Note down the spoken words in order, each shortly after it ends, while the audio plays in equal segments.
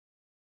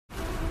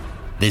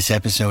This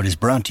episode is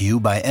brought to you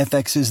by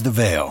FX's The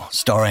Veil,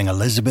 starring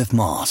Elizabeth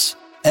Moss.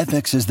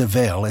 FX's The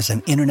Veil is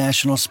an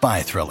international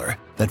spy thriller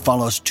that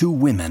follows two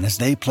women as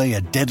they play a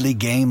deadly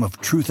game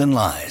of truth and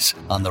lies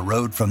on the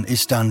road from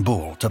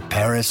Istanbul to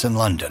Paris and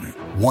London.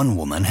 One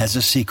woman has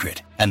a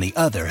secret, and the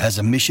other has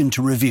a mission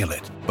to reveal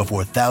it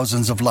before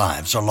thousands of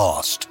lives are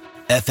lost.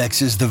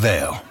 FX's The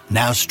Veil,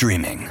 now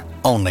streaming,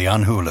 only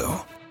on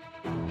Hulu.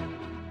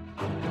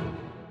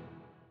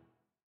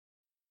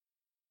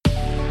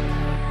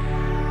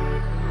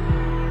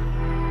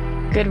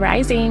 Good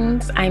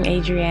risings. I'm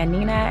Adrienne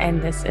Nina,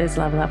 and this is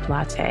Level Up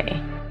Latte.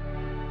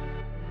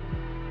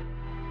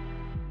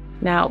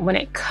 Now, when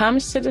it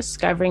comes to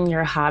discovering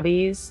your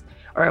hobbies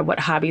or what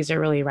hobbies are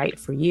really right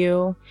for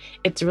you,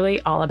 it's really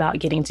all about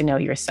getting to know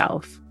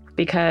yourself.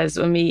 Because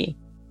when we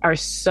are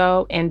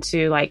so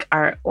into like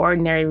our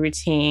ordinary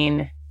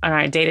routine on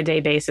our day-to-day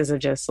basis of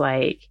just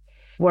like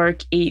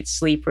work, eat,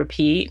 sleep,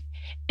 repeat,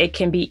 it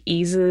can be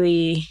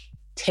easily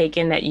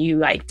taken that you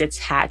like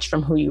detach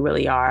from who you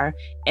really are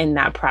in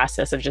that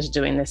process of just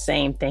doing the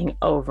same thing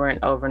over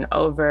and over and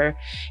over.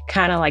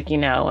 Kind of like, you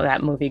know,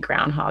 that movie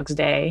Groundhog's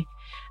Day.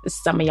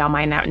 Some of y'all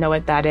might not know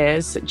what that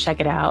is.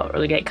 Check it out.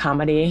 Really great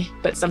comedy.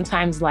 But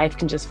sometimes life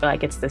can just feel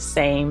like it's the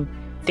same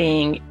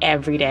thing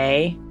every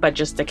day, but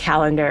just the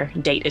calendar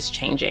date is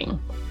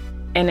changing.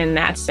 And in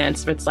that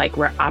sense, it's like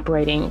we're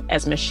operating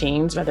as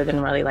machines rather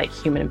than really like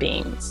human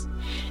beings.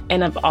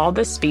 And of all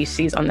the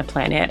species on the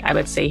planet, I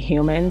would say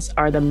humans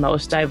are the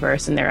most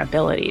diverse in their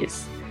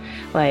abilities.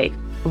 Like,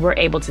 we're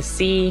able to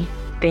see,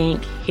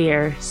 think,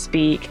 hear,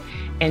 speak,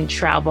 and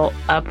travel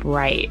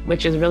upright,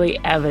 which is really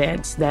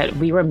evidence that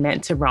we were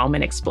meant to roam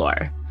and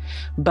explore.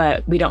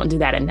 But we don't do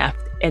that enough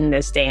in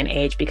this day and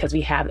age because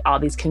we have all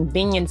these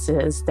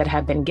conveniences that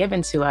have been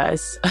given to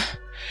us,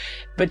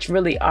 which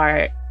really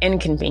are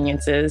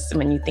inconveniences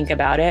when you think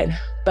about it.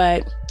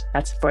 But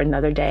that's for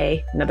another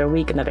day, another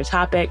week, another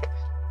topic.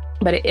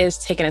 But it is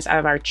taking us out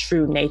of our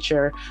true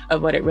nature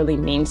of what it really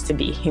means to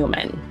be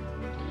human.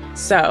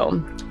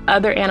 So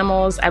other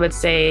animals, I would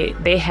say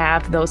they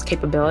have those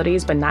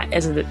capabilities, but not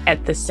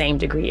at the same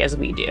degree as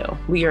we do.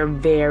 We are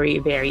very,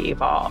 very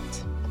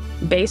evolved.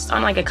 Based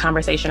on like a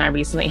conversation I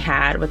recently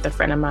had with a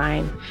friend of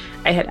mine,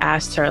 I had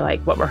asked her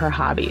like, what were her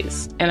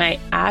hobbies? And I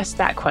asked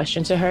that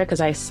question to her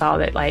because I saw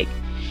that like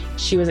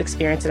she was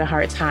experiencing a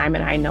hard time,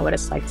 and I know what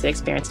it's like to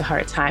experience a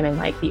hard time and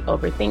like be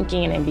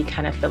overthinking and be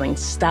kind of feeling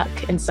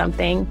stuck in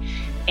something.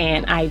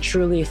 And I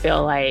truly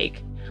feel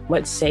like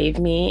what saved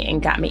me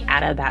and got me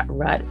out of that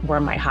rut were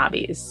my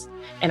hobbies.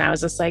 And I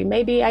was just like,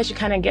 maybe I should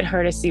kind of get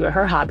her to see what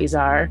her hobbies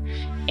are.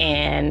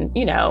 And,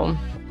 you know,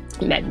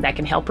 that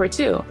can help her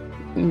too.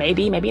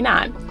 Maybe, maybe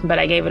not, but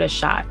I gave it a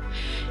shot.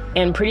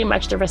 And pretty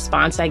much the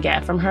response I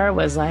get from her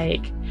was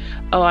like,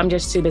 oh, I'm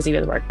just too busy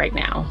with work right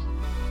now.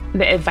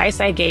 The advice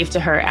I gave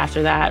to her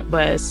after that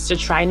was to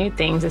try new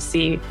things to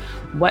see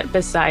what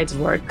besides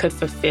work could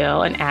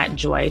fulfill and add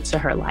joy to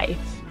her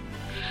life.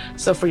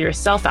 So for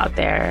yourself out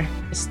there,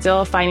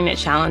 still finding it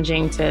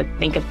challenging to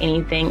think of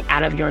anything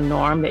out of your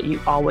norm that you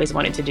always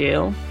wanted to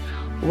do,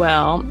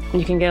 well,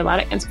 you can get a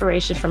lot of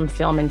inspiration from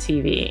film and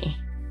TV.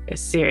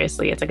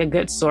 Seriously, it's like a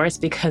good source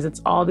because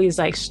it's all these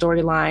like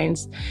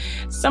storylines.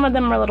 Some of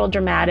them are a little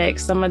dramatic.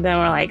 Some of them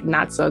are like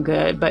not so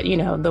good, but you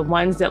know, the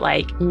ones that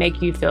like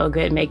make you feel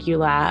good, make you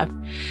laugh,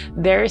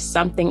 there's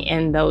something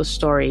in those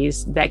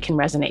stories that can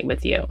resonate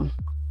with you.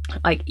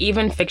 Like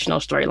even fictional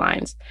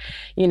storylines,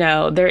 you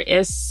know, there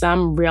is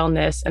some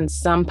realness and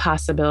some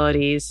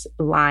possibilities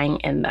lying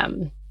in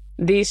them.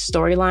 These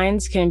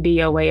storylines can be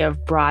a way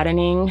of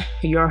broadening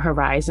your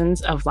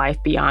horizons of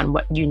life beyond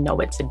what you know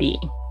it to be.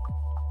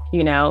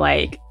 You know,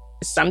 like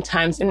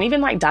sometimes, and even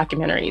like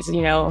documentaries,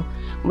 you know,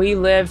 we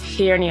live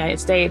here in the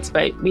United States,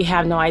 but we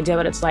have no idea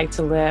what it's like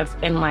to live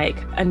in like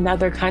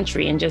another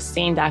country, and just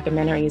seeing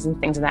documentaries and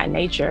things of that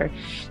nature.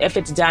 If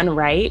it's done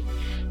right,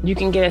 you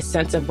can get a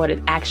sense of what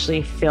it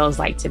actually feels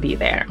like to be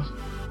there.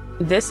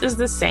 This is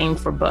the same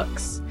for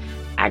books.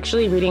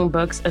 Actually, reading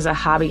books is a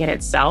hobby in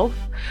itself,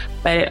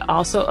 but it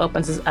also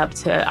opens us up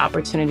to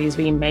opportunities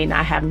we may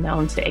not have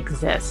known to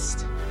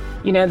exist.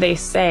 You know, they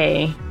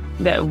say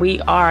that we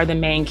are the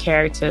main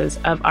characters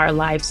of our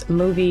life's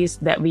movies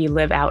that we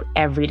live out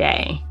every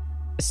day.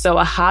 So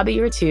a hobby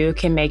or two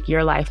can make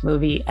your life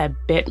movie a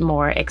bit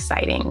more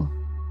exciting.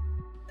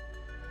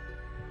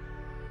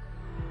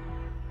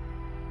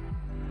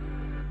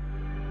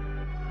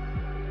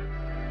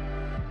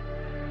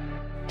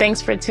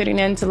 Thanks for tuning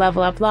in to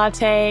Level Up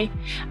Latte.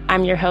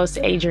 I'm your host,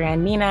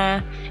 Adrienne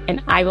Nina,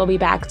 and I will be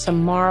back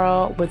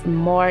tomorrow with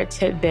more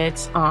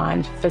tidbits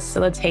on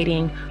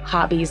facilitating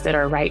hobbies that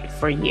are right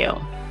for you.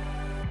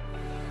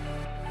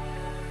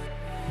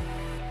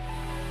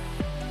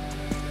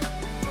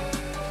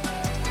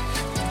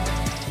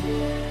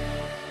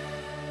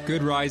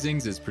 Good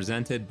Risings is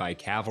presented by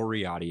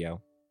Cavalry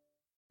Audio.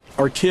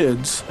 Our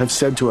kids have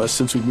said to us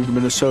since we moved to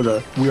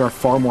Minnesota, we are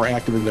far more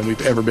active than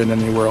we've ever been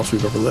anywhere else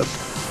we've ever lived.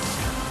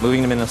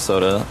 Moving to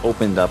Minnesota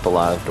opened up a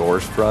lot of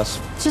doors for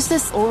us. Just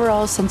this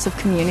overall sense of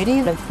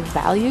community, the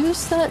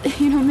values that,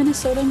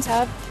 Minnesotans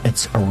have.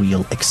 It's a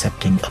real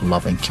accepting,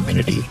 loving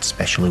community,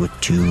 especially with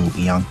 2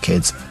 young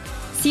kids.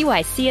 See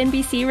why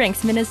CNBC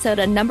ranks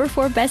Minnesota number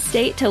 4 best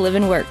state to live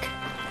and work.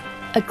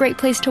 A great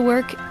place to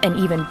work, an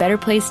even better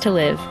place to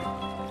live.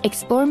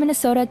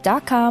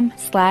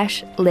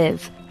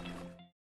 ExploreMinnesota.com/live.